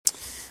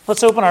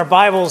Let's open our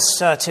Bibles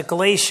to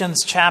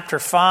Galatians chapter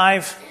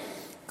 5.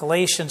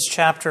 Galatians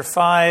chapter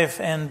 5.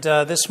 And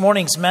this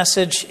morning's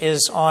message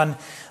is on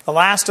the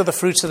last of the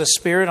fruits of the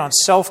Spirit, on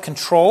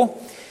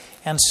self-control.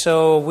 And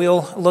so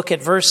we'll look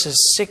at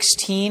verses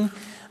 16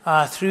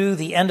 through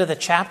the end of the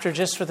chapter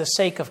just for the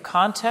sake of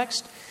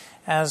context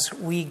as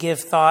we give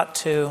thought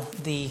to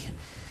the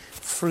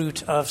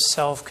fruit of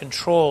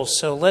self-control.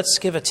 So let's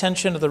give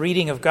attention to the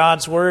reading of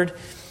God's Word.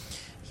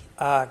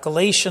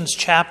 Galatians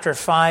chapter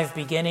 5,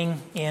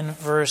 beginning in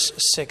verse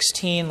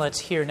 16. Let's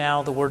hear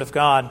now the word of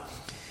God.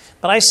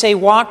 But I say,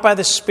 walk by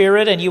the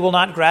Spirit, and you will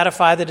not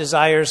gratify the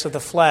desires of the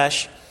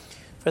flesh.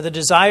 For the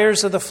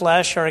desires of the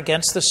flesh are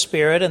against the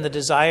Spirit, and the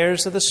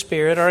desires of the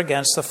Spirit are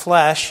against the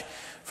flesh.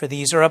 For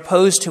these are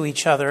opposed to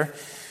each other,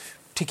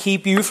 to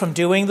keep you from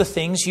doing the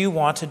things you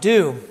want to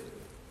do.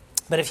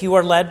 But if you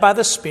are led by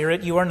the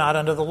Spirit, you are not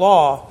under the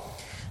law.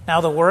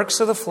 Now the works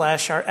of the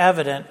flesh are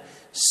evident: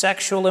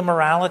 sexual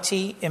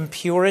immorality,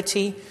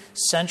 impurity,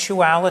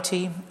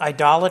 sensuality,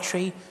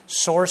 idolatry,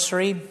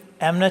 sorcery,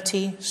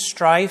 enmity,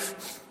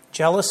 strife,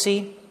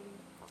 jealousy,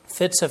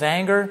 fits of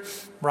anger,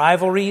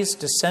 rivalries,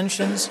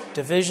 dissensions,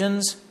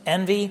 divisions,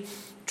 envy,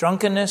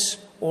 drunkenness,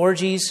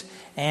 orgies,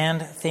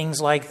 and things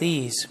like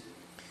these.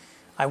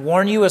 I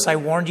warn you, as I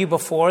warned you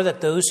before, that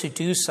those who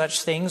do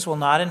such things will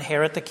not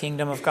inherit the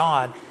kingdom of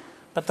God.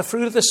 But the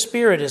fruit of the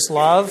Spirit is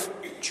love,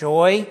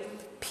 joy,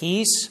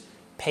 peace,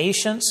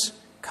 patience,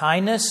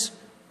 kindness,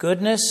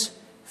 goodness,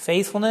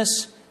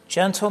 faithfulness,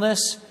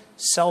 gentleness,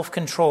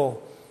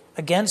 self-control.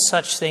 Against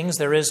such things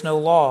there is no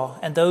law.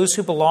 And those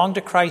who belong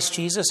to Christ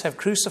Jesus have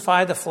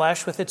crucified the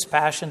flesh with its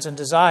passions and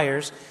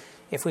desires.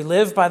 If we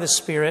live by the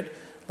Spirit,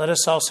 let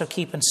us also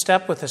keep in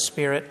step with the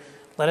Spirit.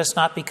 Let us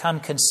not become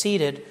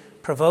conceited,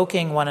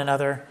 provoking one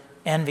another,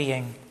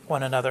 envying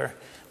one another.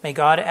 May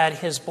God add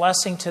His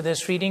blessing to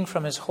this reading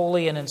from His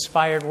holy and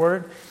inspired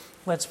word.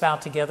 Let's bow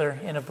together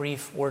in a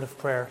brief word of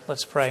prayer.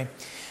 Let's pray.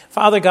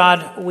 Father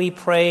God, we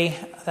pray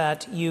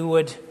that you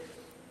would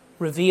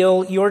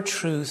reveal your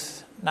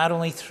truth, not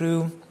only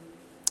through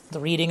the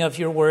reading of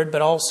your word,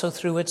 but also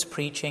through its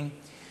preaching.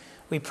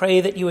 We pray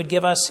that you would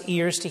give us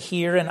ears to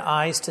hear and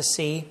eyes to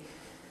see.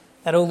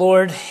 That, O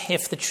Lord,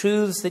 if the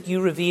truths that you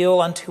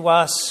reveal unto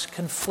us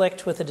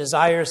conflict with the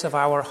desires of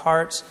our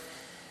hearts,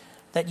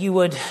 that you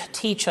would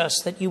teach us,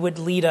 that you would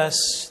lead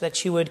us,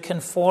 that you would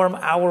conform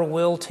our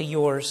will to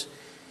yours,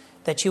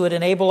 that you would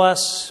enable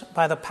us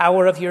by the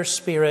power of your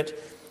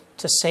Spirit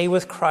to say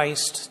with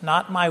Christ,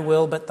 not my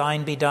will, but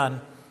thine be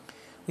done.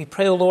 We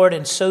pray, O Lord,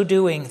 in so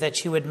doing,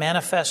 that you would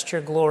manifest your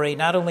glory,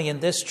 not only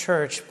in this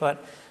church,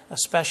 but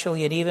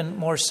especially and even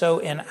more so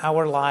in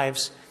our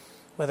lives,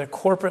 whether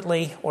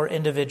corporately or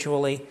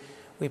individually.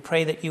 We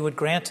pray that you would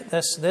grant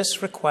us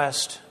this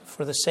request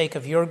for the sake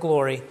of your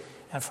glory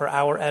and for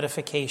our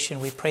edification.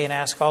 We pray and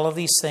ask all of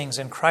these things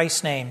in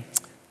Christ's name.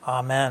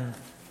 Amen.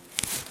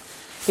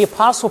 The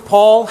Apostle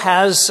Paul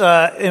has,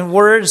 in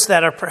words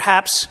that are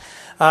perhaps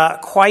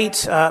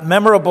quite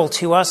memorable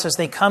to us as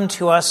they come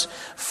to us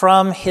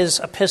from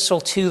his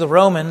epistle to the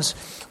Romans,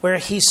 where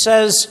he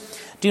says,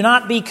 do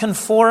not be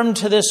conformed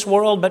to this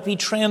world, but be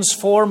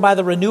transformed by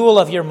the renewal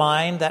of your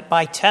mind, that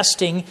by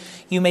testing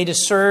you may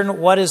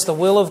discern what is the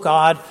will of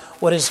God,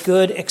 what is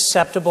good,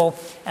 acceptable,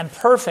 and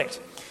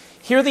perfect.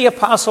 Here the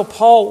Apostle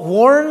Paul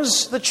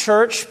warns the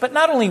church, but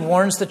not only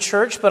warns the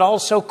church, but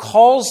also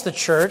calls the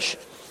church.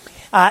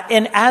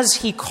 And as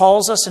he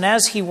calls us and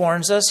as he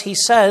warns us, he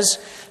says,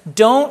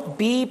 don't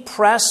be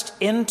pressed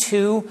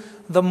into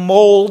the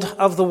mold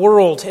of the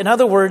world. In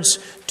other words,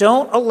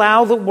 don't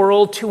allow the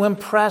world to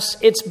impress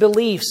its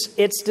beliefs,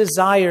 its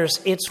desires,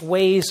 its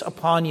ways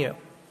upon you.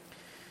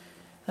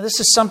 Now, this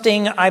is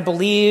something I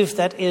believe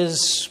that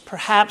is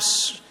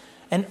perhaps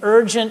an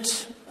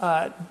urgent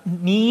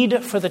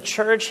need for the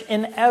church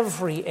in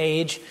every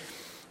age,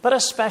 but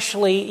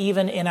especially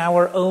even in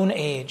our own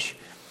age.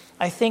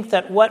 I think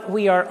that what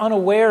we are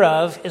unaware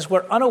of is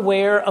we're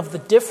unaware of the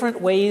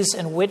different ways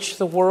in which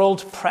the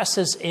world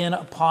presses in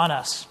upon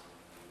us.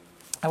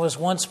 I was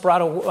once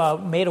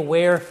made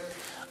aware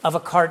of a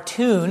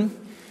cartoon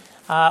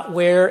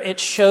where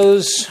it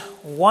shows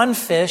one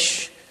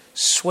fish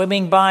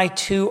swimming by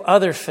two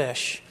other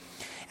fish.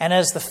 And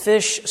as the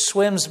fish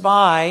swims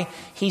by,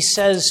 he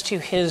says to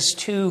his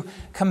two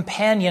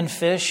companion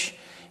fish,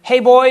 "Hey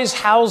boys,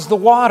 how's the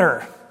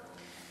water?"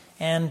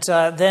 And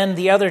then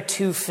the other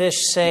two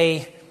fish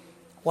say,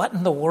 "What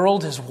in the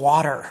world is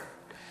water?"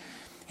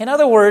 In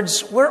other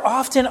words, we're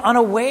often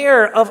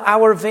unaware of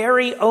our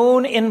very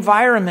own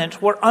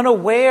environment. We're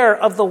unaware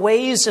of the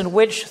ways in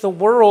which the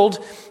world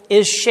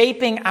is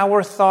shaping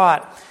our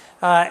thought,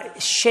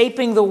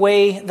 shaping the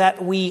way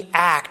that we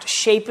act,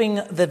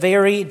 shaping the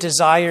very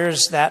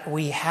desires that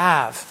we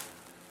have.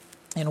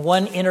 In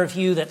one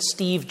interview that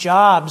Steve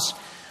Jobs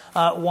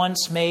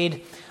once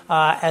made,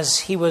 as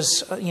he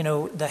was,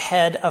 the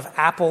head of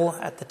Apple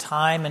at the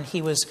time, and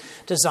he was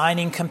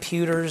designing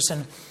computers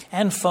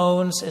and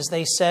phones, as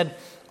they said,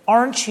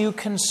 aren't you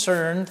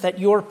concerned that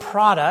your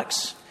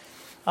products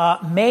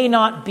may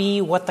not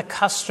be what the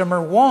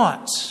customer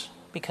wants?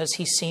 because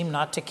he seemed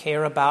not to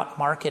care about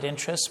market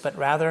interests, but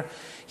rather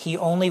he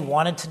only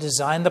wanted to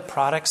design the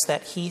products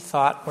that he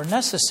thought were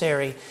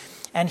necessary.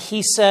 And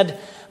he said,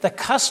 the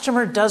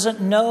customer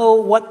doesn't know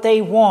what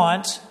they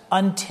want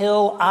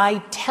until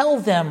I tell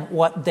them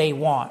what they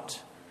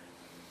want.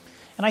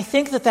 And I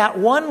think that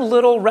one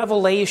little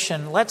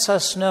revelation lets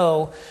us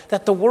know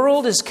that the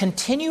world is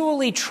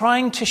continually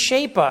trying to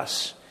shape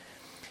us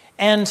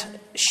and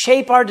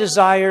shape our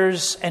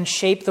desires and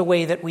shape the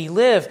way that we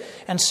live.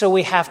 And so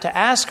we have to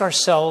ask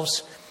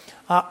ourselves,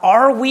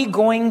 are we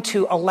going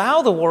to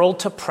allow the world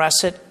to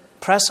press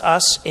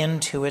us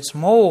into its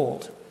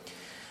mold?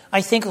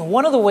 I think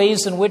one of the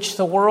ways in which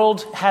the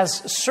world has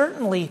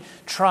certainly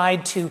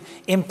tried to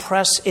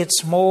impress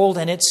its mold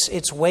and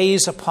its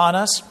ways upon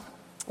us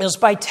is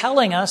by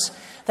telling us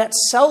that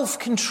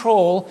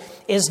self-control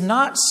is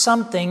not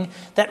something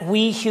that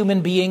we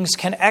human beings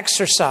can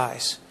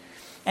exercise.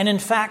 And in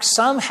fact,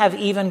 some have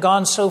even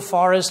gone so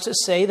far as to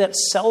say that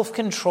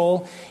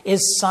self-control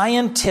is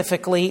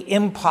scientifically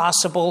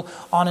impossible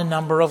on a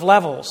number of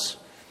levels.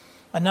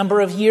 A number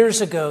of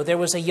years ago, there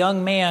was a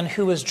young man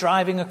who was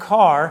driving a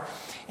car,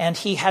 and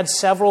he had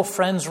several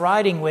friends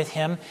riding with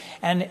him,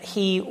 and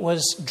he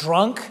was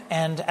drunk,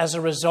 and as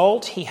a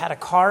result, he had a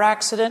car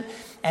accident,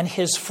 and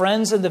his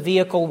friends in the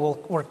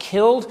vehicle were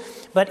killed,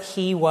 but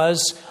he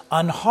was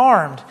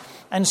unharmed.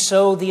 And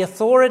so the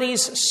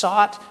authorities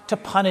sought to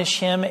punish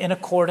him in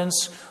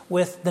accordance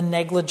with the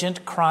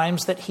negligent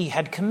crimes that he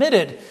had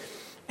committed.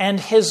 And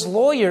his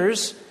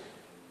lawyers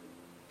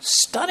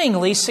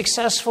stunningly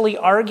successfully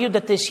argued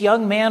that this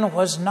young man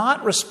was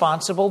not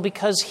responsible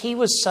because he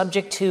was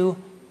subject to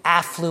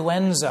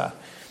affluenza.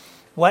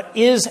 What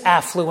is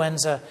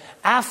affluenza?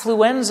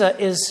 Affluenza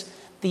is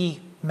the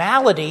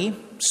malady,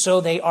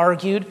 so they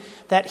argued,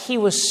 that he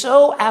was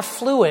so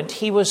affluent,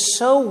 he was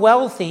so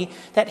wealthy,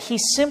 that he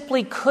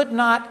simply could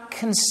not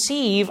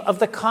conceive of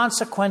the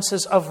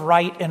consequences of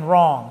right and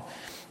wrong.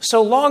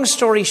 So long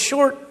story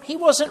short, he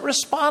wasn't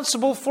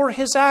responsible for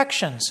his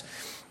actions.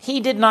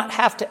 He did not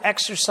have to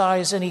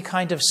exercise any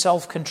kind of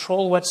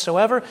self-control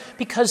whatsoever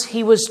because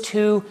he was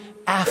too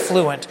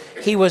affluent.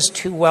 He was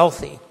too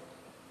wealthy.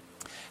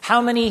 How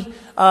many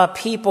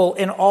people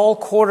in all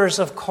quarters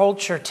of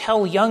culture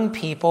tell young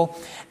people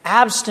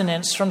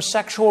abstinence from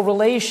sexual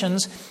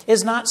relations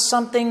is not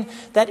something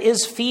that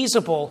is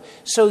feasible,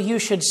 so you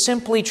should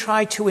simply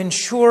try to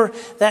ensure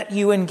that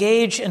you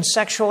engage in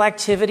sexual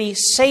activity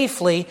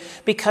safely,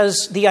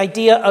 because the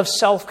idea of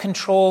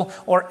self-control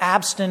or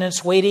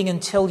abstinence waiting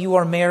until you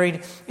are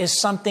married is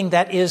something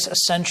that is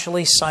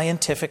essentially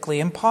scientifically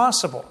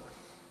impossible.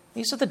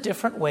 These are the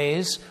different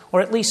ways,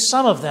 or at least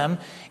some of them,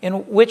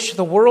 in which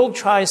the world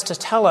tries to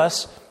tell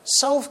us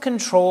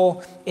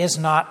self-control is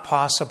not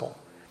possible.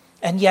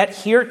 And yet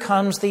here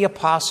comes the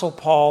Apostle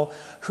Paul,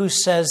 who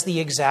says the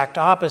exact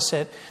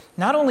opposite.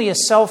 Not only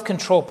is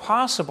self-control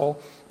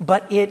possible,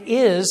 but it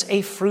is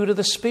a fruit of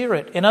the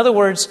Spirit. In other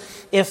words,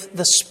 if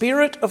the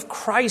Spirit of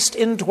Christ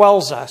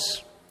indwells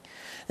us,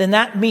 then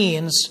that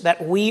means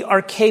that we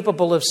are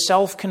capable of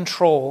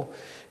self-control,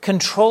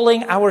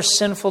 controlling our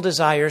sinful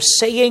desires,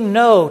 saying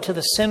no to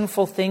the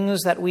sinful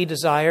things that we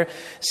desire,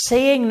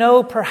 saying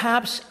no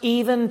perhaps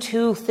even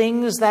to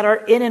things that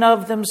are in and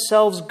of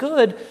themselves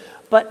good,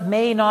 but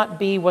may not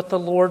be what the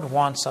Lord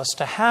wants us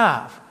to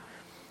have.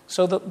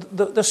 So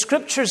the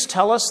Scriptures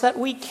tell us that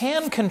we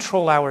can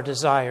control our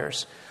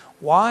desires.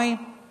 Why?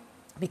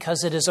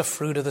 Because it is a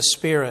fruit of the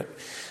Spirit.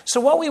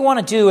 So what we want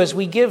to do as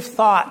we give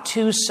thought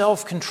to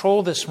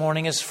self-control this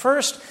morning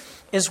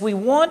is we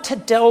want to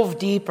delve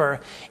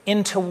deeper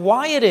into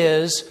why it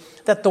is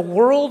that the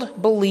world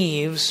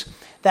believes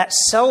that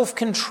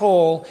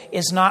self-control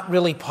is not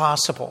really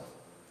possible.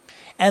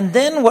 And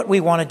then what we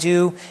want to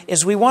do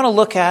is we want to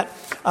look at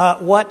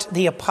what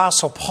the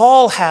Apostle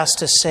Paul has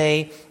to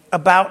say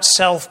about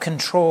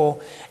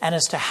self-control and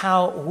as to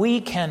how we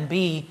can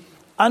be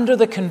under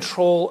the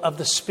control of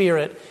the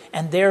Spirit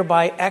and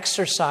thereby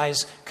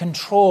exercise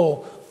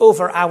control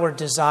over our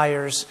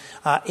desires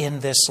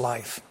in this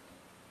life.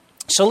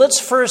 So let's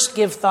first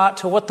give thought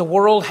to what the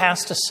world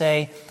has to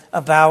say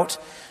about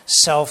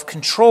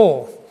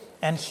self-control.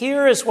 And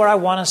here is where I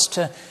want us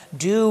to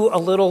do a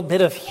little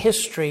bit of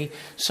history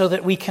so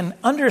that we can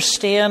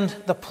understand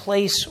the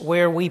place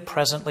where we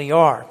presently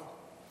are.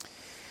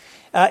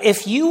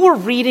 If you were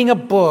reading a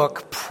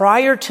book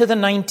prior to the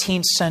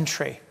 19th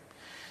century,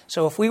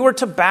 so if we were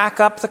to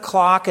back up the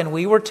clock and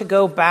we were to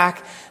go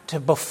back to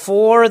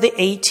before the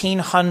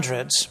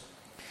 1800s,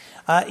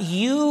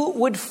 you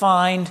would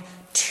find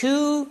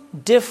two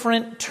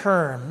different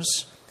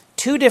terms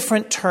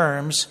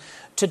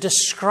to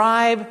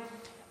describe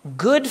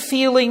good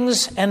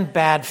feelings and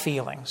bad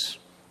feelings.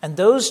 And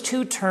those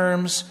two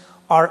terms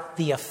are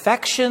the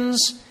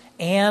affections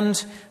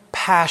and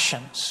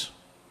passions.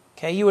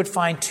 Okay, you would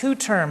find two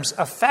terms,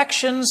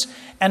 affections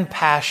and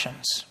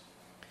passions.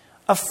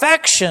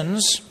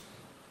 Affections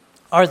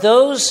are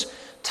those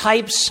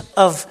types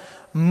of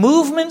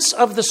movements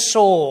of the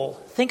soul.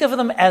 Think of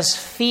them as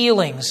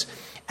feelings,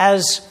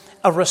 as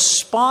a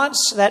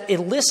response that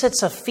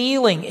elicits a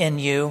feeling in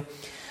you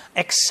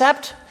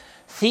except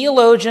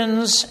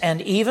theologians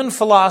and even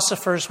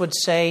philosophers would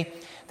say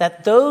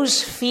that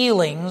those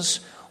feelings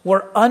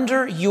were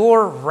under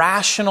your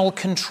rational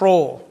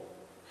control.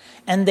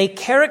 And they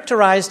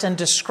characterized and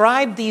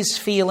described these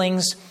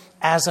feelings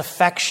as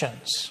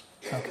affections.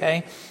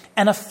 Okay?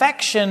 An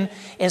affection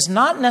is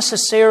not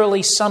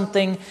necessarily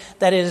something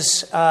that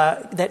is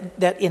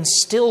that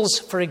instills,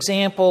 for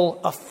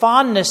example, a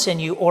fondness in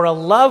you or a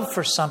love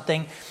for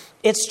something.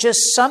 It's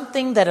just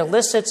something that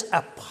elicits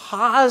a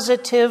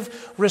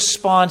positive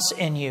response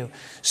in you.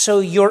 So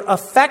your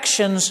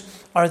affections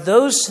are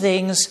those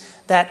things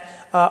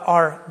that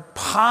are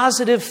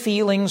positive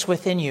feelings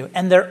within you,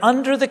 and they're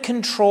under the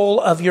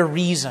control of your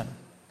reason,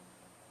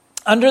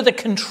 under the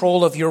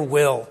control of your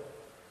will.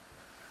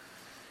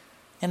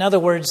 In other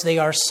words, they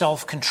are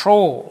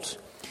self-controlled.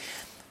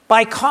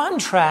 By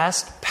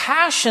contrast,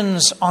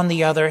 passions, on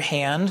the other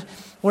hand,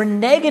 were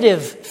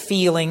negative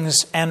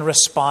feelings and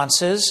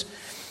responses,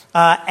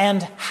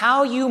 and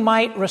how you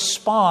might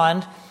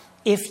respond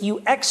if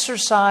you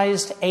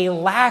exercised a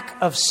lack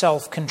of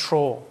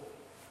self-control.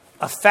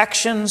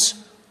 Affections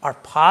are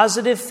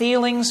positive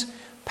feelings.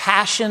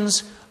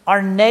 Passions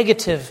are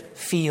negative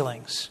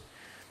feelings.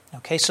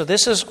 Okay, so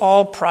this is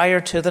all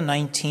prior to the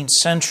 19th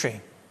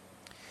century.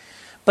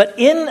 But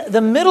in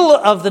the middle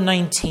of the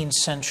 19th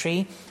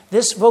century,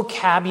 this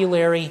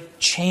vocabulary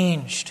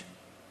changed.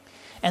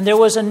 And there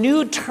was a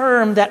new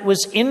term that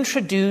was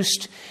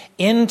introduced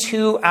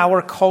into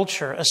our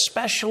culture,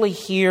 especially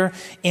here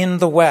in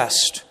the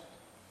West.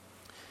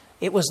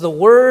 It was the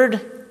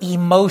word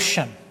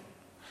emotion.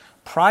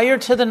 Prior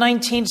to the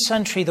 19th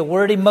century, the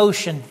word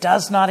emotion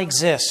does not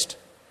exist.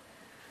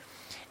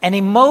 An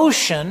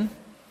emotion,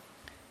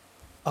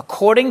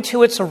 according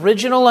to its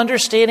original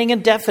understanding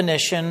and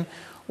definition,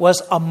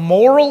 was a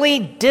morally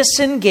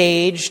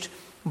disengaged,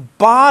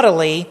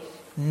 bodily,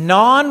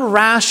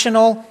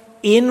 non-rational,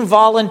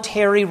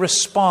 involuntary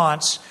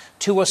response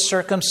to a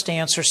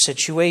circumstance or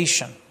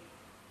situation.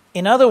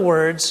 In other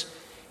words,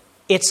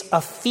 it's a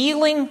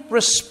feeling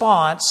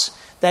response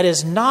that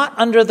is not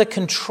under the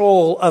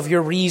control of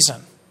your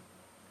reason.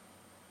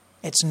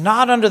 It's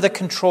not under the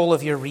control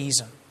of your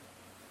reason.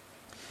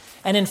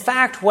 And in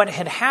fact, what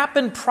had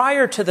happened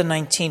prior to the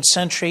 19th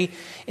century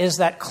is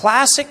that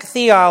classic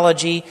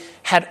theology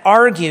had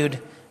argued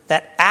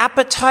that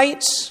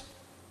appetites,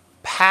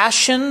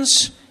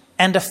 passions,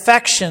 and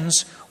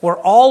affections were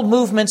all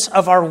movements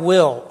of our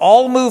will,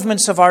 all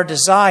movements of our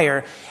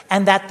desire,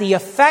 and that the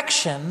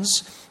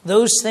affections,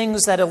 those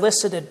things that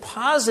elicited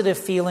positive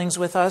feelings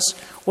with us,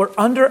 were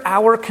under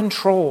our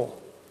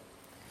control.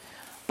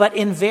 But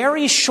in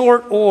very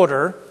short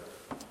order,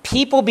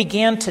 people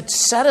began to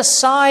set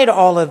aside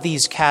all of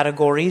these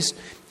categories,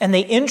 and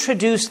they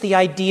introduced the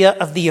idea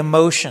of the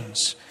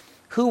emotions.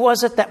 Who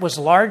was it that was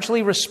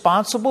largely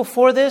responsible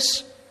for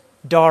this?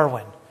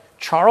 Darwin.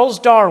 Charles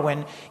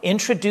Darwin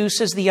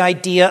introduces the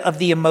idea of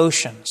the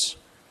emotions.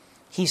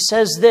 He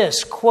says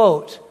this,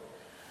 quote,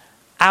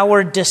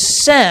 "Our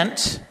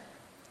descent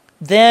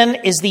then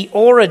is the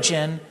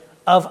origin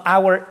of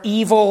our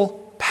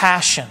evil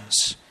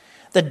passions.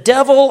 The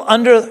devil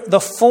under the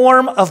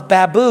form of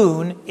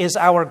baboon is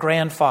our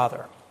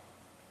grandfather."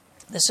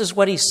 This is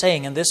what he's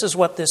saying, and this is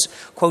what this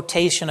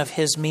quotation of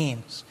his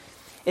means,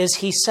 is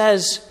he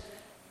says,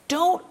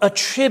 don't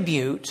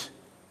attribute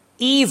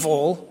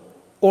evil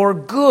or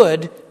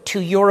good to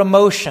your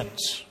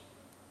emotions.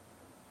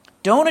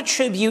 Don't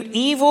attribute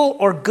evil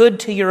or good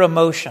to your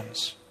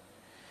emotions.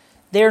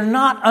 They're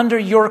not under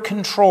your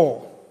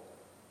control.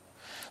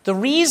 The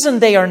reason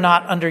they are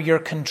not under your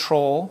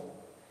control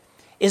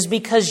is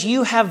because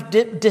you have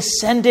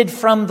descended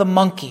from the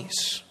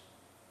monkeys.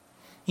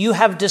 You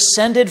have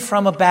descended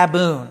from a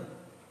baboon.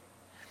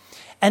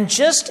 And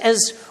just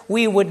as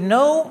we would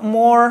no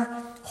more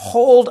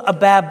hold a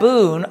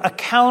baboon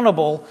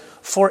accountable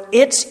for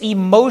its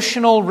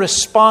emotional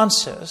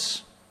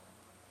responses,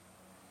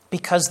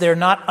 because they're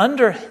not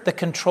under the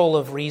control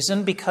of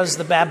reason, because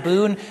the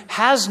baboon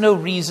has no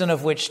reason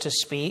of which to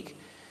speak,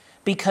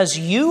 because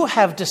you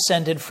have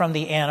descended from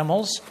the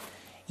animals,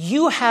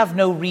 you have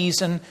no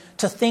reason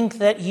to think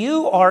that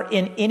you are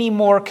in any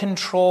more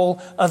control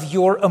of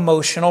your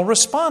emotional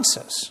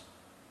responses.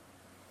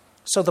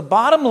 So the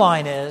bottom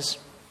line is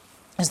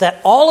that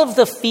all of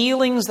the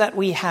feelings that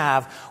we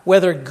have,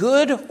 whether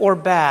good or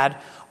bad,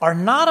 are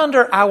not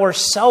under our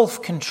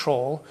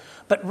self-control,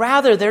 but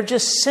rather they're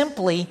just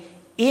simply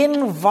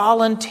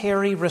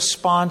involuntary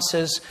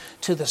responses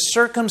to the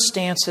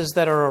circumstances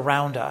that are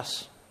around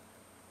us.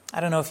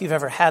 I don't know if you've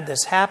ever had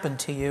this happen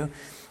to you,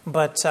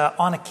 but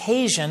on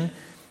occasion,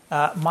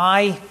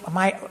 my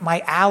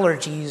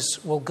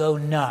allergies will go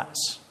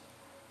nuts.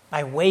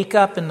 I wake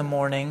up in the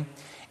morning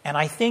and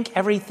I think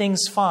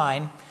everything's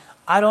fine.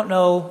 I don't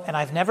know, and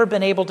I've never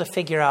been able to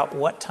figure out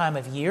what time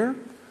of year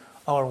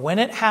or when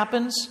it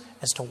happens,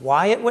 as to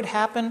why it would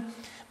happen,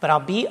 but I'll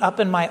be up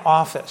in my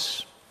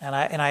office, and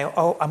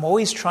I'm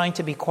always trying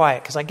to be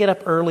quiet because I get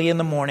up early in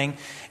the morning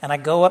and I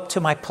go up to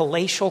my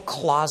palatial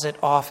closet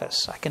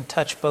office. I can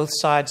touch both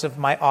sides of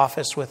my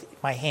office with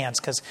my hands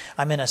because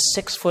I'm in a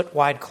 6-foot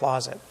wide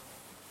closet.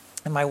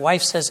 And my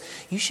wife says,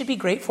 you should be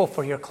grateful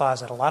for your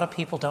closet. A lot of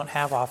people don't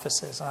have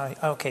offices.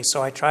 Okay,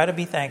 so I try to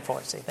be thankful.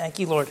 I say, thank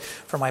you, Lord,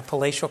 for my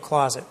palatial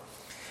closet.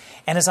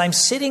 And as I'm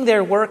sitting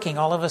there working,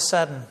 all of a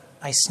sudden,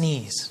 I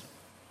sneeze.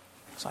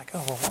 It's like,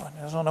 oh, well,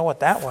 I don't know what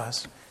that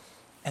was.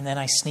 And then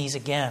I sneeze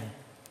again.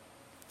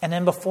 And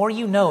then before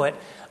you know it,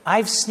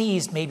 I've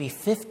sneezed maybe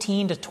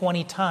 15 to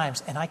 20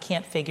 times, and I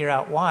can't figure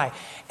out why.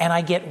 And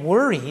I get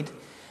worried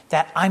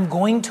that I'm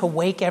going to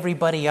wake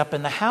everybody up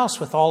in the house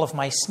with all of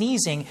my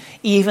sneezing,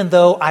 even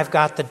though I've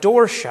got the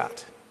door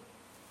shut.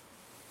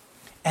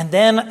 And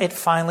then it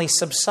finally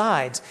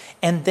subsides.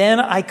 And then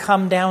I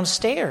come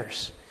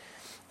downstairs.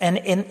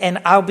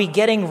 And I'll be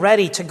getting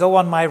ready to go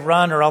on my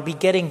run, or I'll be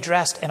getting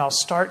dressed, and I'll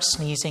start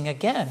sneezing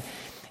again.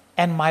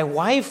 And my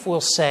wife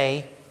will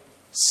say,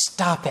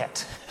 stop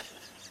it.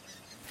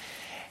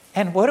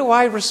 And what do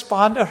I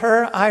respond to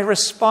her? I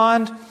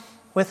respond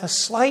with a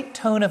slight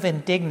tone of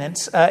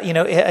indignity,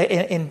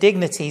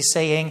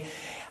 saying,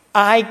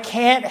 I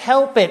can't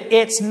help it.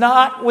 It's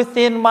not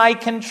within my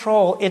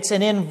control. It's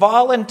an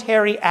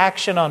involuntary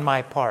action on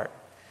my part.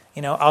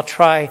 I'll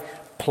try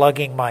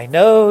plugging my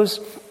nose.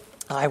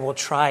 I will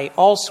try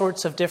all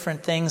sorts of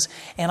different things,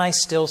 and I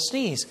still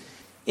sneeze.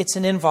 It's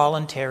an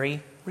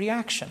involuntary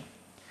reaction.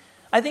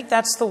 I think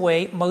that's the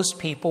way most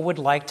people would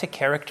like to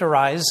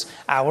characterize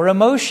our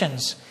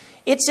emotions.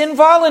 It's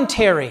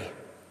involuntary.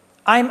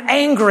 I'm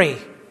angry,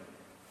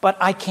 but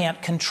I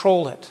can't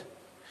control it.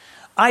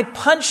 I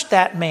punched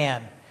that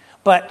man,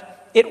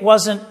 but it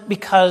wasn't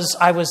because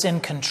I was in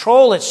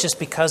control. It's just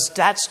because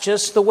that's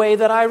just the way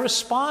that I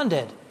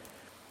responded.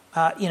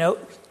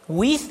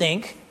 We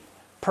think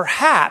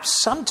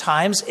perhaps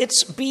sometimes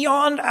it's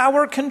beyond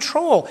our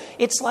control.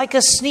 It's like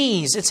a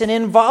sneeze. It's an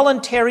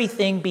involuntary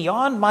thing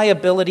beyond my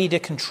ability to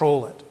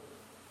control it.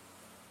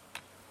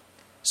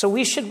 So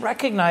we should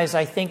recognize,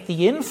 I think,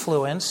 the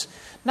influence,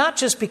 not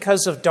just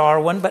because of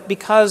Darwin, but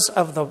because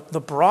of the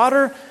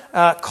broader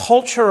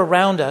culture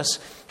around us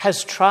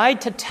has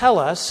tried to tell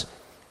us,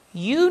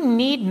 you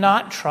need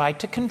not try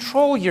to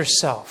control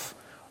yourself.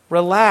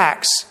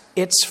 Relax.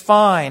 It's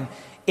fine.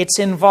 It's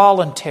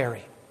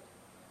involuntary.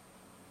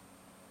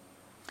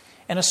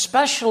 And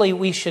especially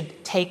we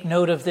should take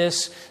note of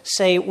this,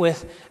 say,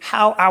 with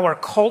how our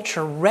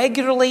culture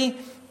regularly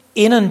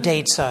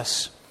inundates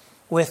us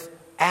with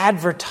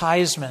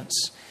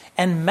advertisements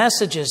and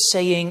messages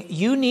saying,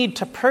 you need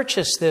to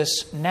purchase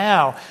this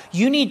now.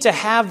 You need to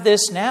have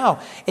this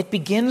now. It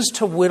begins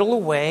to whittle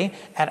away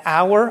at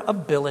our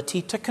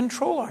ability to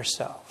control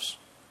ourselves.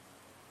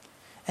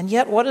 And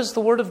yet, what does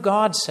the Word of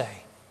God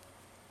say?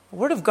 The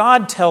Word of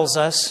God tells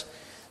us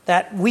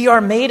that we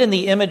are made in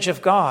the image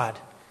of God.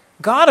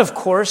 God, of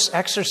course,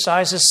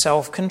 exercises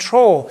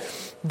self-control.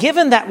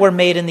 Given that we're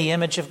made in the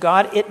image of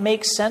God, it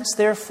makes sense,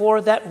 therefore,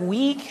 that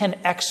we can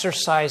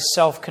exercise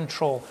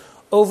self-control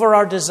over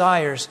our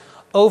desires,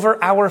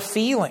 over our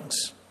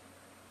feelings.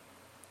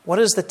 What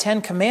does the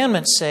Ten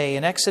Commandments say?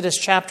 In Exodus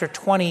chapter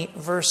 20,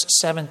 verse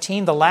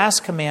 17, the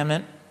last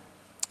commandment,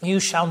 you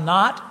shall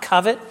not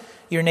covet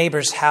your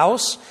neighbor's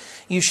house.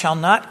 You shall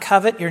not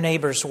covet your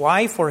neighbor's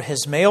wife, or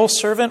his male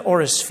servant, or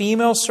his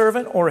female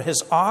servant, or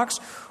his ox,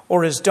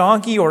 or his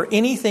donkey, or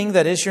anything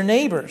that is your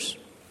neighbor's.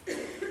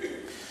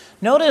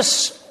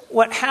 Notice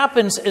what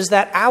happens is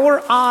that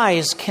our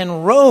eyes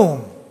can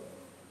roam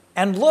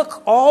and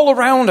look all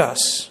around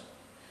us,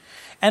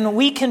 and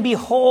we can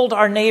behold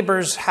our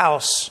neighbor's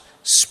house,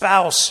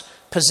 spouse,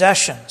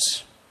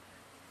 possessions.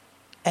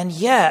 And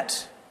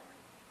yet,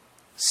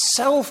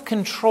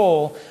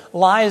 self-control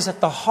lies at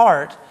the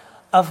heart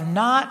of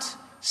not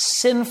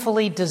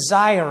sinfully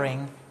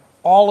desiring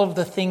all of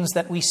the things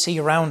that we see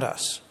around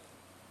us.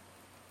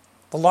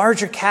 The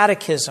Larger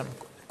Catechism,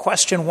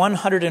 question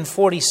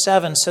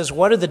 147, says,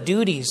 what are the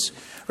duties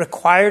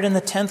required in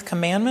the 10th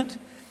commandment?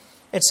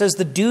 It says,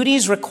 the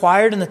duties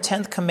required in the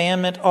 10th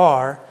commandment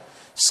are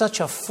such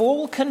a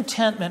full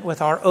contentment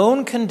with our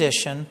own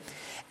condition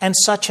and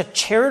such a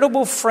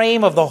charitable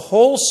frame of the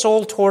whole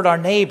soul toward our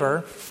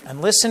neighbor, and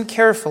listen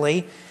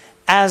carefully,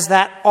 as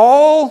that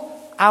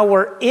all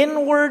our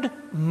inward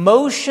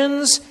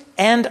motions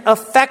and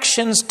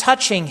affections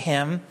touching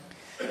him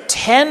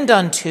tend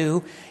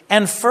unto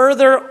and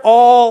further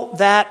all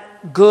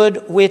that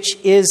good which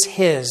is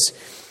his.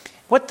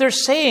 What they're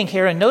saying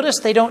here, and notice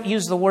they don't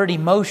use the word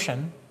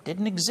emotion,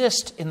 didn't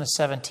exist in the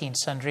 17th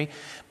century,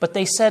 but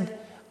they said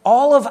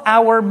all of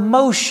our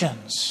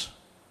motions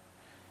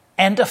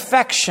and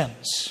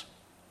affections.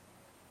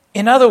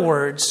 In other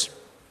words,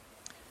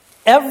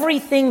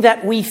 everything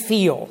that we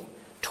feel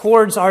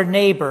towards our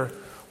neighbor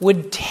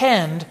would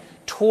tend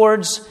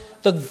towards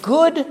the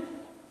good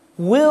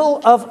will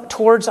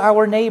towards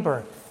our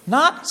neighbor,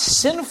 not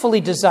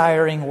sinfully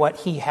desiring what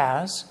he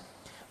has,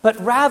 but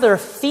rather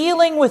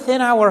feeling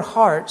within our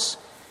hearts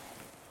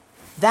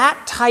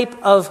that type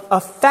of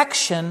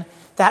affection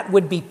that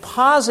would be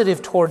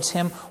positive towards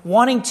him,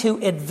 wanting to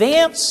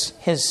advance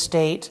his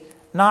state,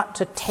 not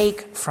to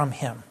take from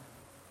him.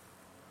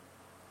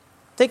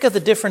 Think of the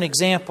different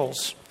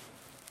examples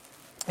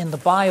in the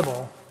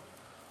Bible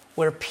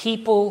where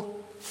people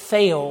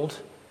failed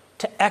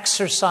to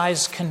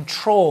exercise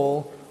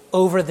control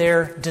over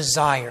their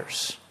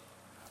desires,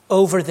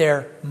 over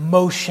their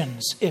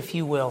motions, if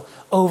you will,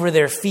 over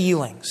their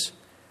feelings.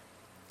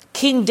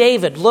 King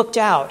David looked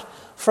out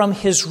from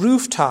his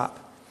rooftop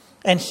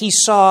and he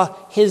saw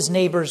his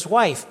neighbor's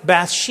wife,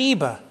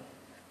 Bathsheba.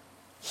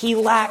 He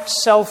lacked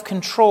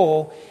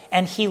self-control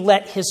and he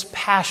let his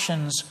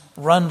passions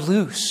run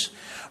loose.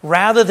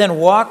 Rather than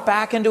walk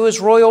back into his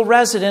royal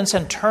residence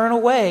and turn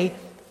away,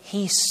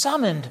 he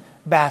summoned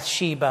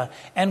Bathsheba,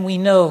 and we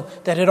know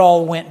that it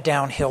all went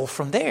downhill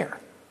from there.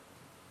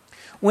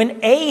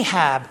 When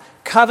Ahab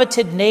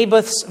coveted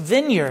Naboth's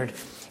vineyard,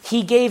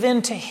 he gave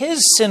in to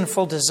his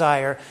sinful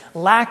desire,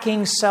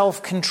 lacking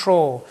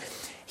self-control.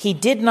 He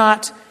did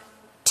not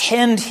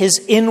tend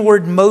his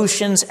inward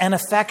motions and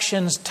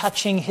affections,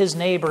 touching his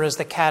neighbor, as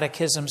the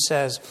Catechism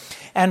says.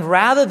 And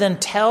rather than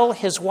tell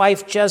his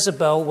wife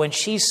Jezebel when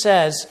she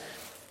says,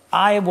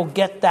 "I will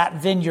get that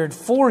vineyard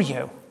for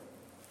you,"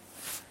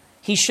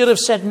 he should have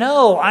said,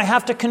 "No, I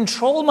have to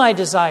control my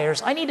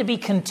desires. I need to be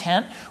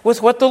content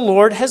with what the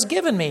Lord has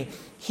given me."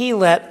 He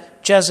let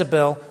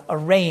Jezebel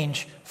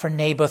arrange for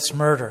Naboth's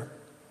murder.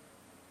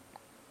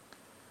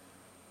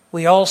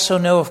 We also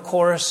know, of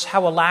course,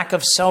 how a lack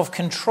of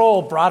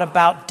self-control brought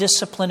about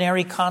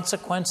disciplinary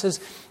consequences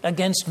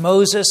against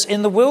Moses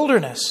in the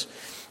wilderness.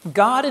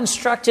 God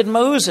instructed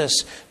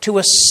Moses to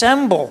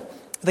assemble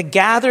the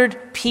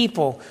gathered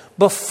people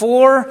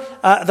before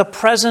the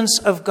presence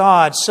of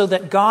God so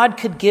that God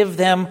could give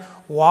them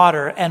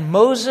water. And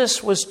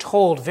Moses was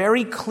told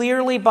very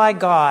clearly by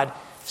God,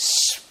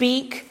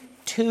 "Speak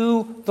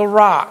to the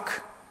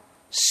rock.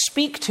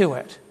 Speak to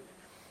it."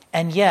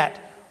 And yet,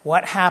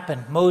 what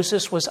happened?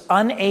 Moses was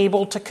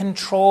unable to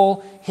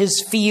control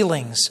his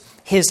feelings,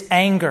 his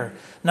anger.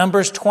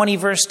 Numbers 20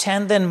 verse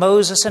 10, "Then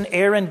Moses and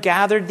Aaron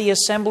gathered the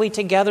assembly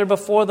together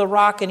before the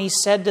rock, and he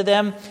said to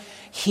them,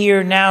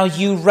 'Hear now,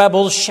 you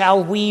rebels,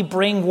 shall we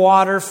bring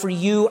water for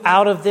you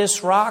out of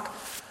this rock?'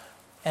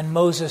 And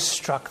Moses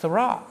struck the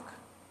rock."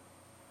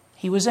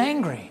 He was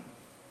angry.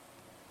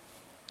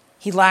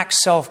 He lacked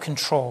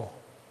self-control.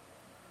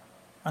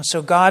 And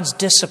so God's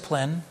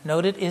discipline,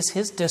 note it is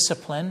his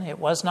discipline, it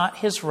was not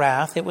his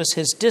wrath, it was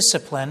his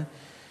discipline.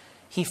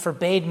 He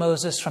forbade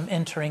Moses from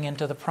entering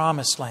into the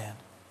promised land.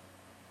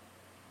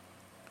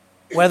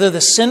 Whether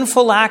the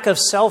sinful lack of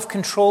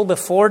self-control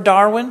before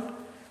Darwin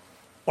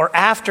or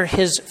after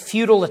his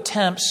futile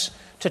attempts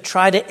to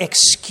try to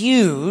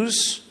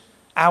excuse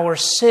our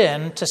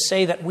sin, to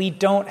say that we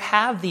don't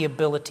have the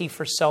ability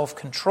for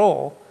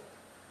self-control,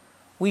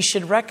 we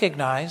should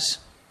recognize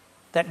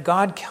that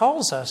God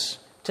calls us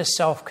to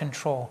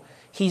self-control.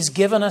 He's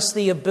given us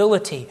the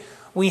ability.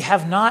 We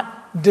have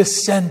not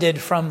descended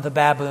from the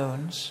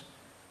baboons,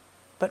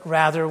 but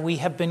rather we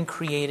have been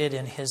created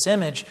in his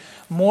image.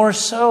 More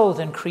so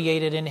than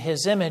created in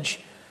his image,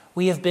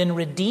 we have been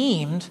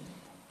redeemed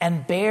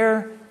and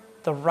bear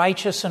the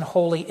righteous and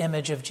holy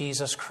image of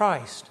Jesus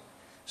Christ.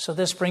 So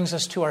this brings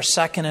us to our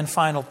second and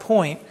final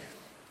point,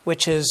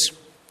 which is,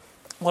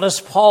 what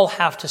does Paul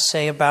have to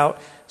say about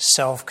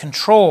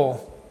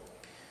self-control?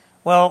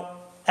 Well,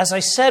 as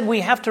I said,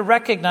 we have to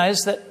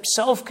recognize that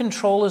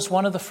self-control is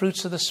one of the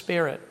fruits of the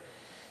Spirit.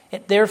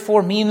 It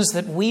therefore means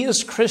that we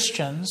as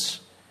Christians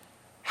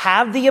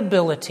have the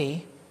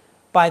ability,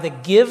 by the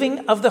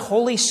giving of the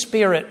Holy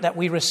Spirit that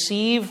we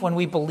receive when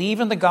we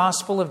believe in the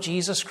gospel of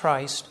Jesus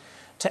Christ,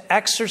 to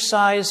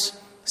exercise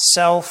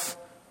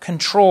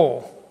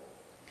self-control.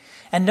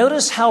 And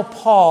notice how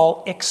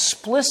Paul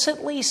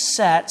explicitly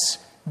sets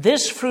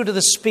this fruit of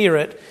the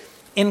Spirit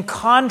in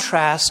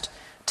contrast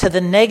to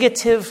the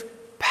negative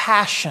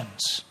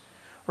passions.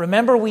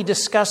 Remember, we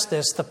discussed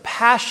this. The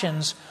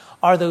passions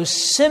are those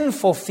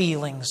sinful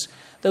feelings,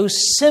 those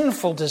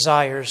sinful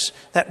desires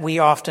that we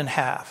often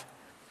have.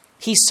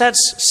 He sets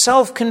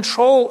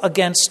self-control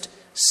against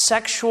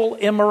sexual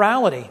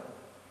immorality.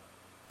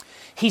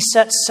 He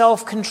sets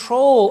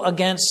self-control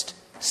against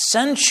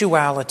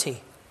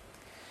sensuality.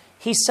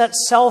 He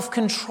sets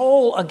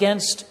self-control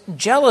against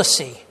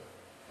jealousy.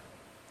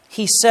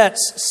 He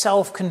sets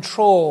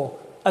self-control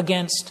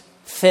against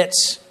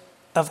fits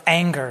of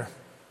anger.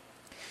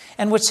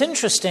 And what's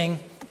interesting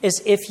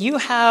is if you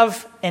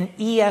have an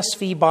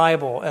ESV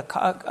Bible,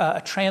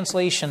 a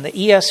translation, the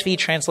ESV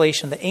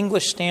translation, the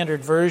English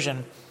Standard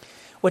Version,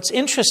 what's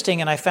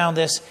interesting, and I found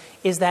this,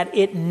 is that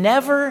it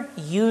never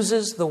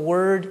uses the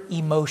word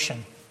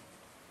emotion.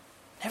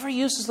 Never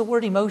uses the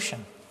word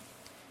emotion.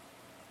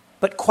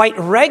 But quite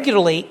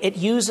regularly, it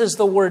uses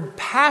the word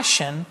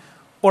passion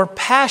or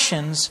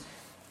passions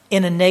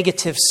in a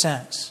negative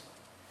sense.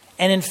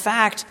 And in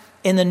fact,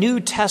 in the New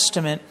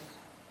Testament,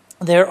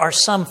 there are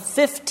some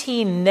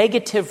 15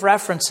 negative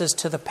references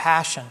to the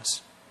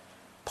passions.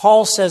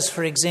 Paul says,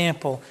 for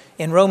example,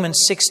 in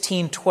Romans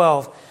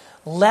 16:12,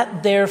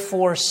 "Let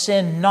therefore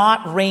sin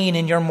not reign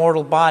in your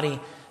mortal body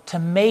to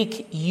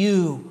make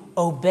you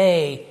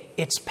obey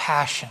its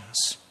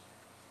passions."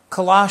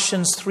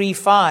 Colossians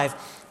 3:5,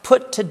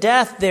 "Put to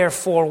death,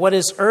 therefore, what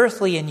is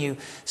earthly in you,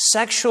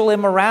 sexual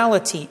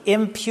immorality,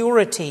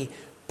 impurity,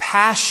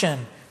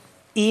 passion,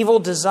 evil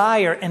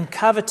desire and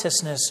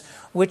covetousness,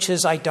 which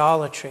is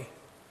idolatry.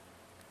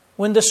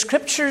 When the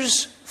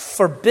Scriptures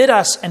forbid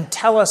us and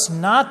tell us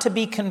not to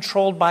be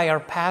controlled by our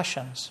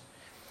passions,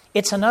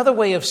 it's another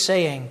way of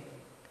saying,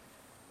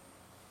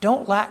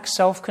 don't lack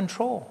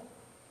self-control.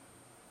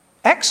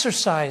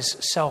 Exercise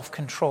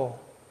self-control.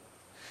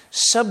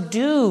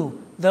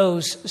 Subdue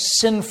those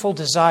sinful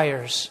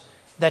desires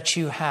that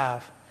you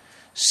have.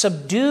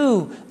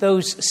 Subdue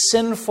those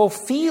sinful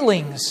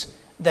feelings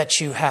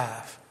that you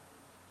have.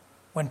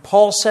 When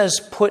Paul says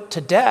put to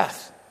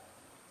death,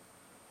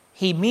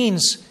 he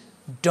means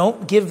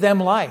don't give them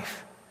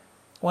life.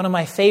 One of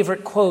my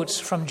favorite quotes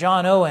from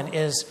John Owen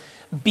is,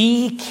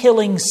 "Be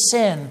killing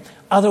sin,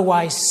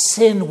 otherwise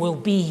sin will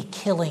be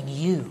killing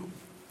you."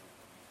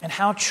 And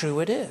how true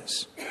it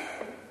is.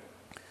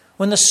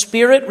 When the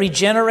Spirit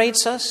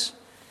regenerates us,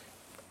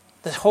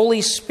 the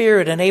Holy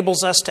Spirit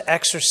enables us to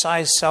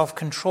exercise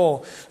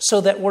self-control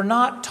so that we're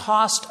not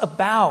tossed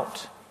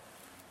about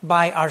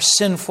by our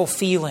sinful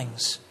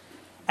feelings,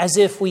 as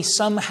if we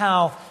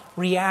somehow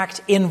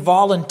react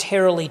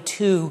involuntarily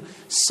to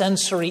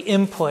sensory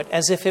input,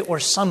 as if it were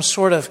some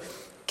sort of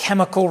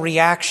chemical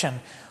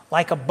reaction,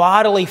 like a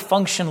bodily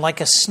function,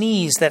 like a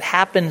sneeze that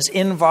happens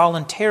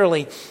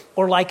involuntarily,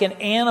 or like an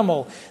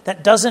animal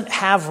that doesn't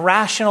have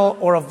rational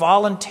or a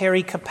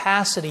voluntary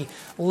capacity,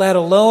 let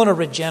alone a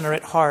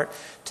regenerate heart,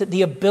 to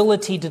the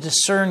ability to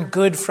discern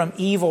good from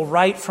evil,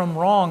 right from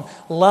wrong,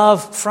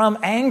 love from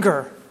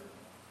anger.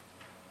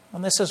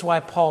 And this is why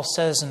Paul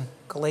says in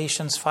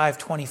Galatians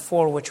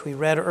 5:24, which we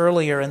read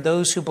earlier, "And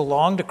those who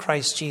belong to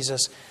Christ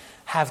Jesus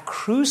have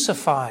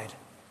crucified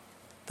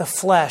the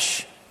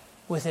flesh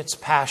with its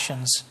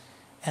passions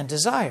and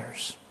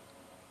desires."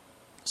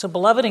 So,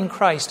 beloved in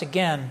Christ,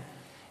 again,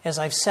 as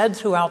I've said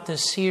throughout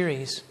this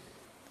series,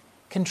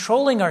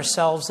 controlling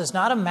ourselves is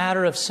not a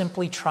matter of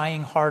simply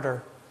trying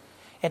harder.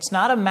 It's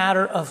not a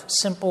matter of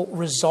simple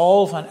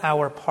resolve on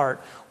our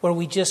part, where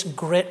we just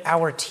grit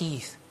our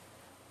teeth,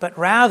 but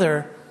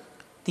rather,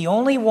 the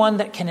only one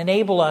that can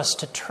enable us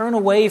to turn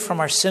away from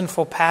our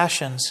sinful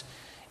passions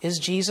is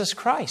Jesus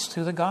Christ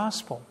through the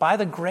gospel, by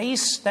the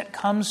grace that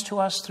comes to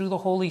us through the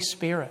Holy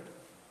Spirit.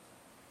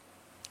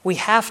 We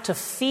have to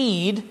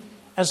feed,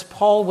 as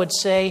Paul would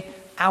say,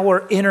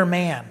 our inner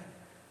man.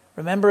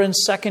 Remember in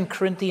 2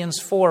 Corinthians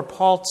 4,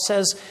 Paul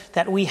says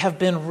that we have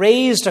been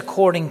raised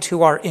according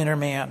to our inner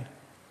man.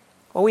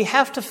 Well, we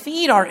have to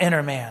feed our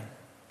inner man.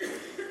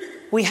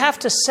 We have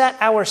to set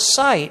our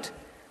sight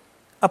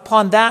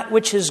upon that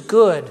which is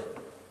good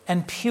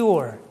and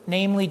pure,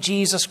 namely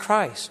Jesus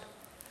Christ.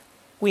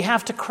 We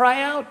have to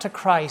cry out to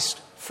Christ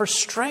for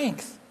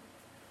strength,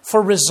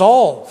 for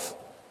resolve.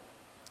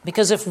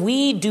 Because if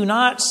we do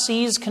not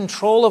seize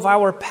control of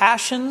our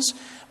passions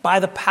by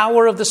the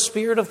power of the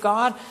Spirit of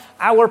God,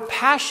 our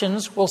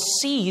passions will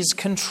seize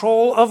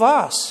control of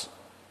us.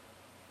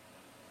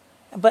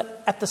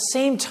 But at the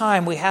same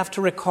time, we have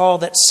to recall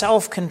that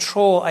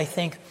self-control, I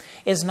think,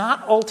 is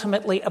not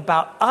ultimately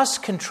about us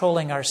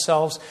controlling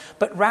ourselves,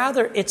 but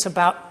rather it's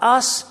about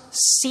us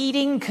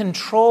ceding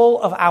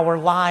control of our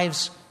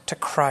lives to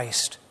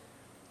Christ.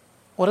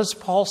 What has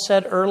Paul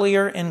said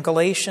earlier in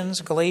Galatians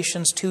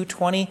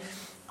 2:20?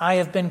 "I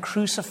have been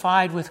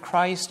crucified with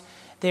Christ,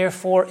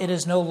 therefore it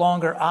is no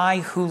longer I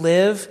who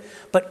live,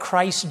 but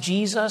Christ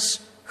Jesus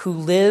who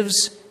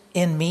lives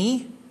in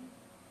me.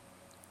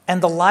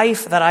 And the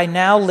life that I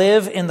now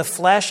live in the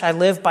flesh, I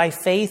live by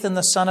faith in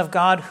the Son of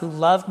God who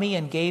loved me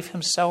and gave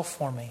himself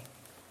for me."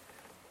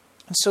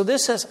 And so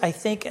this is, I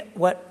think,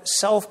 what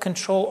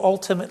self-control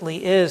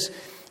ultimately is.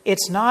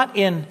 It's not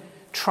in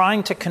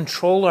trying to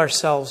control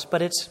ourselves,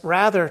 but it's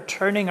rather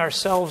turning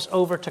ourselves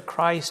over to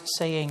Christ,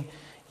 saying,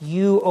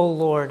 "You, O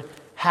Lord,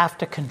 have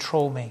to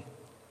control me.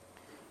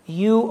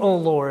 You, O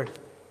Lord,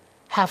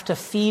 have to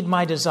feed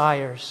my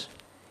desires.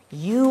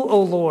 You,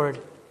 O Lord,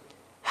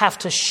 have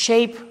to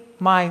shape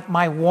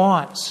my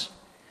wants.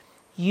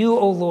 You,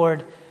 O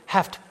Lord,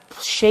 have to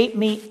shape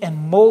me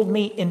and mold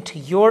me into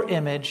your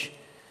image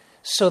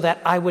so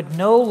that I would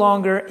no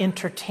longer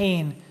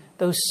entertain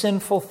those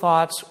sinful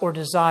thoughts or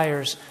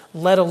desires,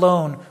 let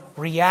alone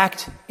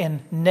react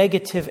in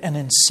negative and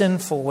in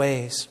sinful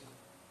ways."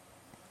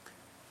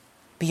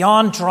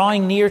 Beyond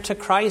drawing near to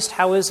Christ,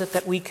 how is it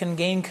that we can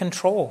gain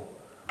control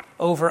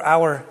over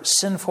our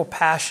sinful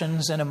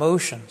passions and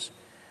emotions?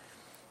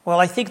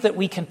 Well, I think that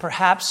we can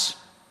perhaps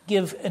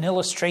give an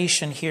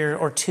illustration here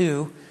or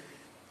two.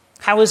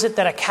 How is it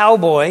that a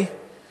cowboy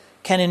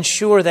can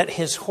ensure that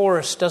his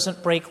horse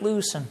doesn't break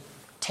loose and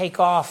take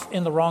off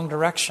in the wrong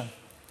direction?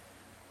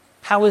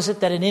 How is it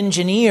that an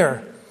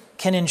engineer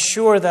can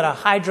ensure that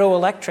a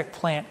hydroelectric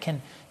plant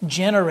can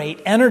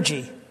generate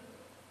energy?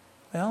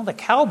 Well, the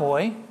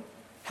cowboy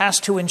has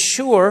to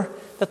ensure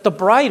that the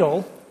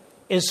bridle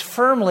is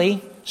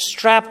firmly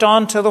strapped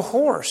onto the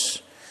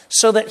horse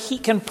so that he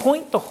can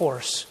point the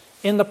horse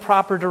in the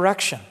proper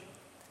direction.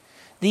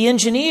 The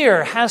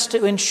engineer has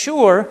to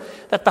ensure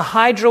that the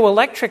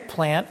hydroelectric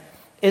plant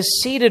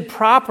is seated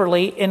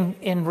properly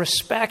in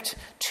respect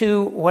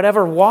to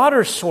whatever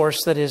water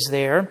source that is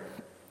there,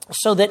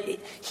 so that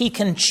he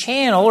can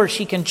channel or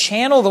she can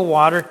channel the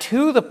water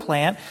to the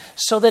plant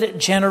so that it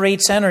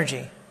generates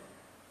energy.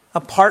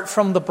 Apart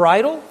from the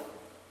bridle,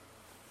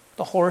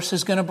 the horse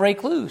is going to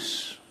break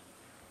loose.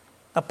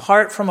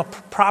 Apart from a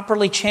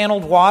properly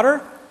channeled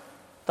water,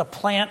 the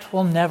plant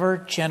will never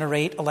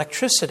generate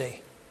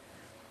electricity.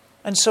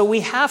 And so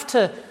we have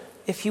to,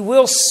 if you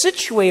will,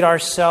 situate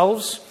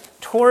ourselves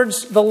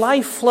towards the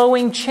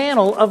life-flowing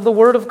channel of the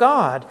Word of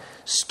God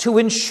to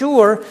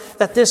ensure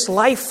that this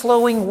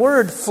life-flowing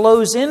Word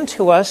flows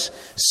into us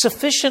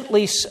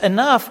sufficiently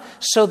enough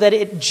so that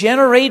it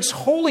generates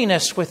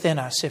holiness within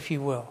us, if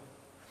you will.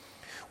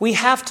 We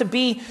have to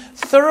be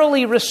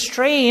thoroughly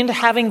restrained,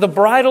 having the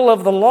bridle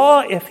of the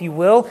law, if you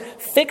will,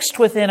 fixed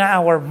within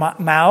our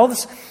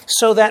mouths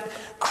so that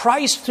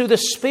Christ, through the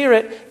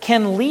Spirit,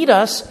 can lead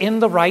us in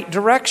the right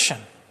direction.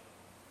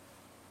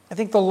 I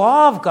think the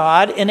law of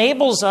God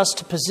enables us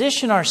to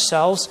position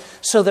ourselves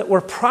so that we're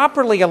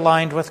properly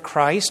aligned with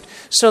Christ,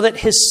 so that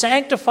His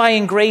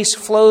sanctifying grace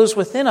flows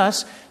within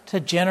us to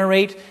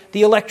generate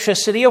the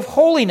electricity of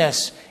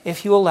holiness,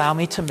 if you allow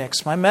me to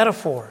mix my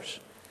metaphors.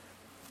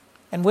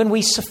 And when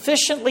we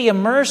sufficiently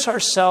immerse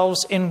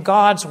ourselves in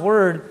God's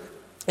Word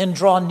and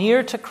draw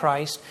near to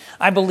Christ,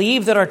 I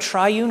believe that our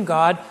triune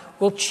God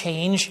will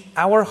change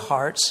our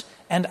hearts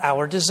and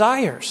our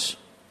desires.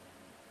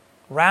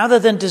 Rather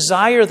than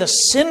desire the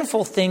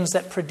sinful things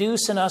that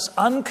produce in us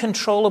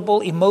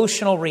uncontrollable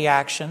emotional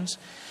reactions,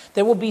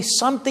 there will be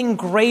something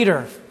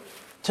greater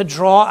to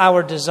draw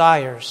our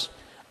desires,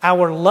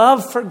 our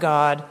love for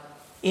God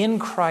in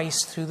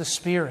Christ through the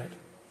Spirit.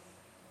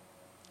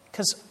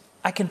 Because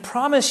I can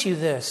promise you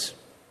this,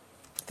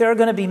 there are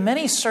going to be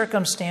many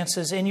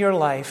circumstances in your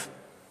life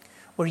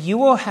where you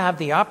will have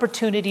the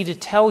opportunity to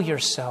tell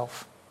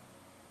yourself,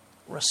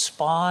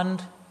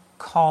 respond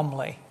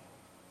calmly.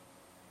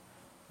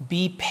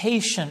 Be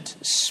patient.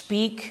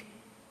 Speak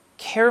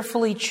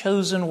carefully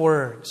chosen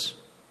words.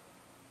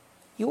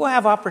 You will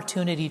have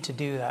opportunity to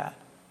do that.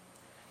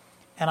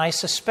 And I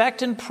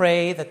suspect and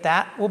pray that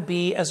that will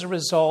be as a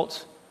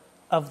result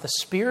of the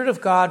Spirit of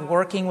God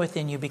working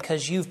within you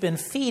because you've been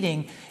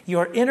feeding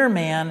your inner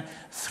man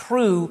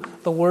through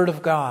the Word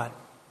of God.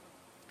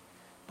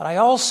 But I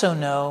also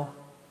know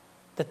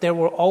that there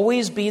will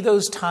always be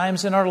those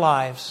times in our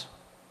lives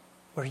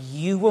where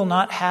you will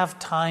not have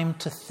time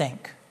to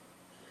think,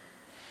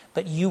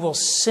 but you will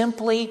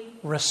simply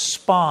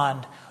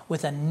respond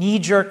with a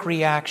knee-jerk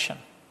reaction.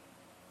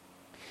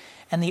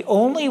 And the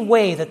only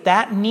way that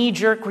that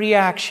knee-jerk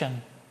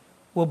reaction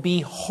will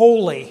be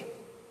holy,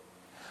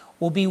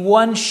 will be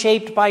one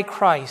shaped by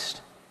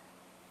Christ,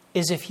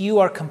 is if you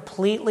are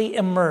completely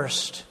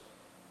immersed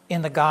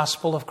in the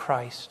gospel of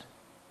Christ.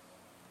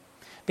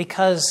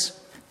 Because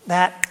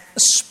that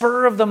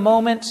spur of the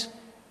moment,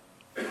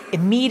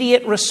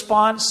 immediate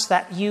response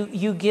that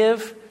you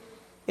give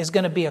is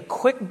going to be a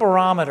quick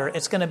barometer.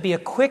 It's going to be a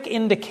quick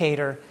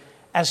indicator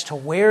as to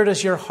where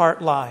does your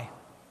heart lie.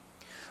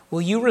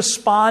 Will you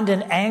respond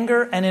in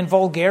anger and in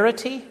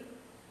vulgarity?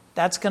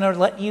 That's going to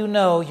let you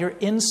know you're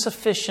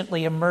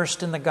insufficiently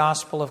immersed in the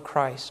gospel of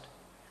Christ.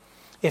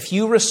 If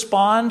you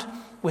respond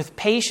with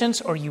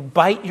patience or you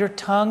bite your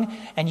tongue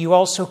and you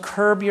also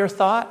curb your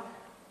thought,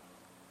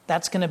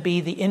 that's going to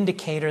be the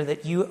indicator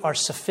that you are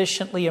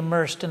sufficiently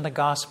immersed in the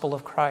gospel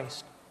of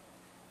Christ.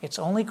 It's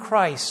only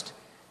Christ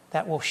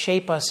that will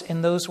shape us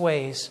in those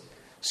ways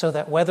so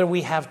that whether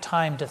we have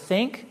time to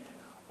think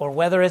or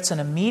whether it's an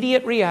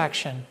immediate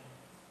reaction,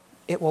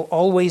 it will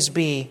always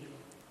be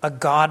a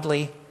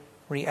godly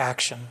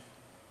reaction.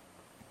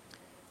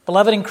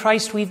 Beloved in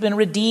Christ, we've been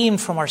redeemed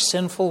from our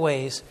sinful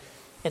ways.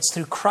 It's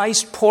through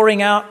Christ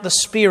pouring out the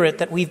Spirit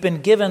that we've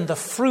been given the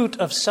fruit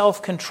of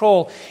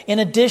self-control, in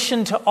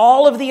addition to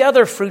all of the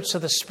other fruits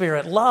of the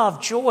Spirit: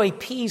 love, joy,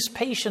 peace,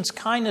 patience,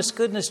 kindness,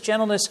 goodness,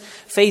 gentleness,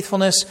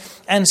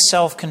 faithfulness, and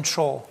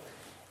self-control.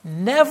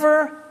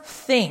 Never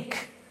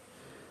think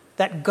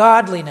that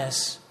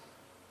godliness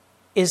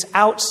is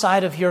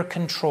outside of your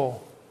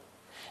control.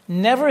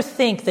 Never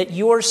think that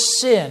your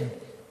sin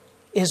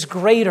is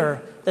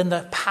greater than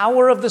the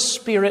power of the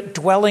Spirit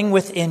dwelling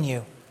within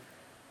you.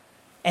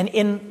 And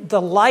in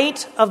the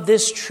light of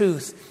this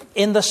truth,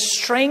 in the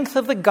strength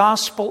of the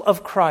gospel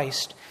of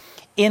Christ,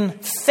 in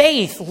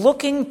faith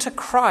looking to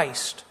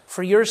Christ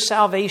for your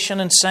salvation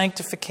and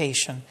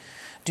sanctification,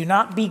 do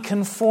not be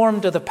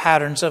conformed to the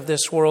patterns of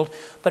this world,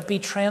 but be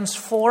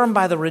transformed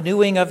by the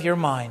renewing of your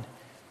mind.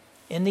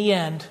 In the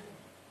end,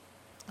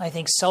 I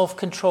think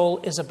self-control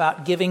is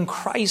about giving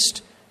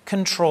Christ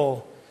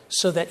control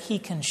so that He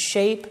can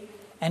shape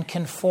and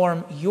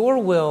conform your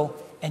will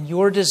and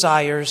your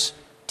desires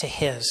to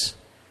His.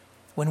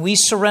 When we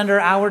surrender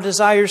our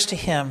desires to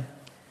Him,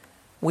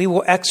 we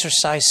will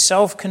exercise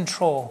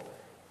self-control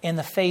in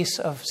the face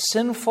of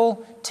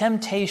sinful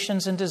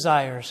temptations and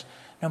desires,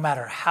 no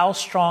matter how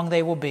strong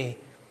they will be,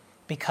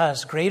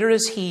 because greater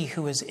is He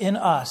who is in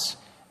us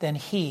than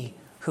he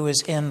who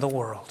is in the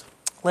world.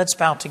 Let's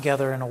bow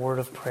together in a word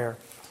of prayer.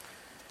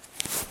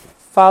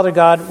 Father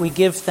God, we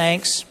give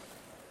thanks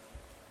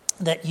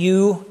that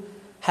You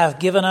have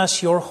given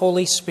us Your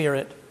Holy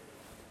Spirit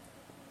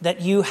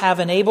that you have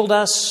enabled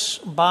us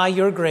by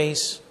your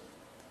grace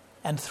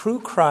and through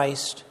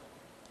Christ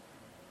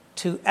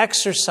to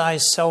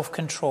exercise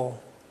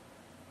self-control.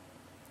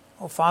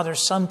 Oh, Father,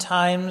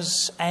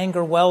 sometimes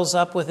anger wells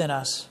up within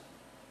us.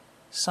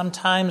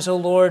 Sometimes, oh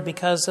Lord,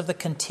 because of the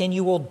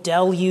continual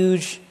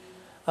deluge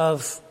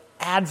of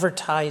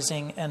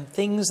advertising and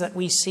things that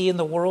we see in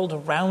the world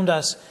around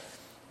us,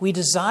 we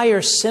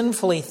desire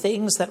sinfully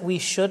things that we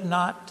should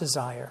not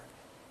desire.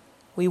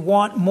 We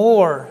want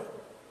more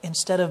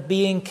instead of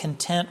being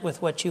content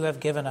with what you have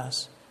given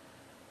us.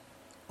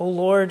 O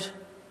Lord,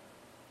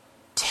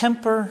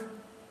 temper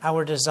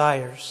our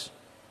desires.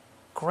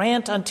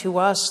 Grant unto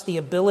us the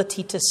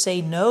ability to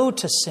say no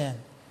to sin,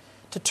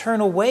 to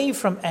turn away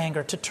from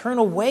anger, to turn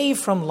away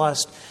from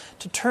lust,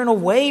 to turn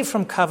away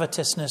from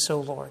covetousness, O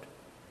Lord.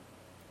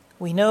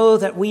 We know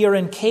that we are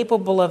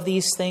incapable of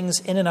these things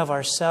in and of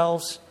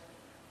ourselves,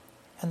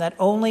 and that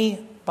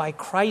only by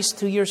Christ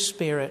through your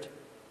Spirit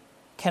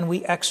can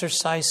we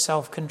exercise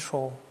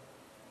self-control.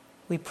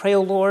 We pray,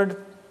 O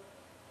Lord,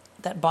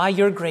 that by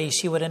your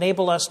grace you would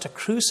enable us to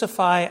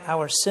crucify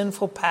our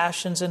sinful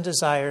passions and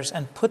desires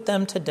and put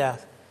them to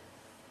death,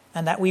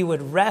 and that we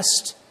would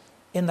rest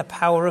in the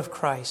power of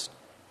Christ.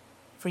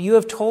 For you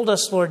have told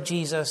us, Lord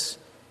Jesus,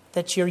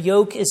 that your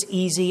yoke is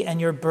easy and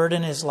your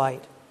burden is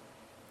light.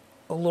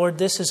 O Lord,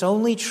 this is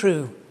only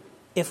true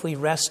if we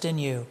rest in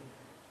you.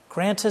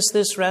 Grant us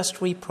this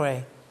rest, we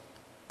pray,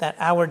 that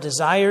our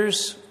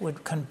desires would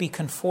be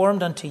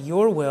conformed unto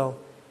your will,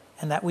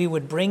 and that we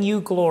would bring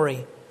you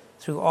glory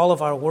through all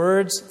of our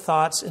words,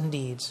 thoughts, and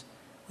deeds.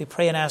 We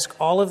pray and ask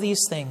all of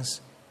these things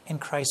in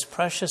Christ's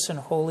precious and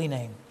holy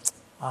name.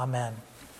 Amen.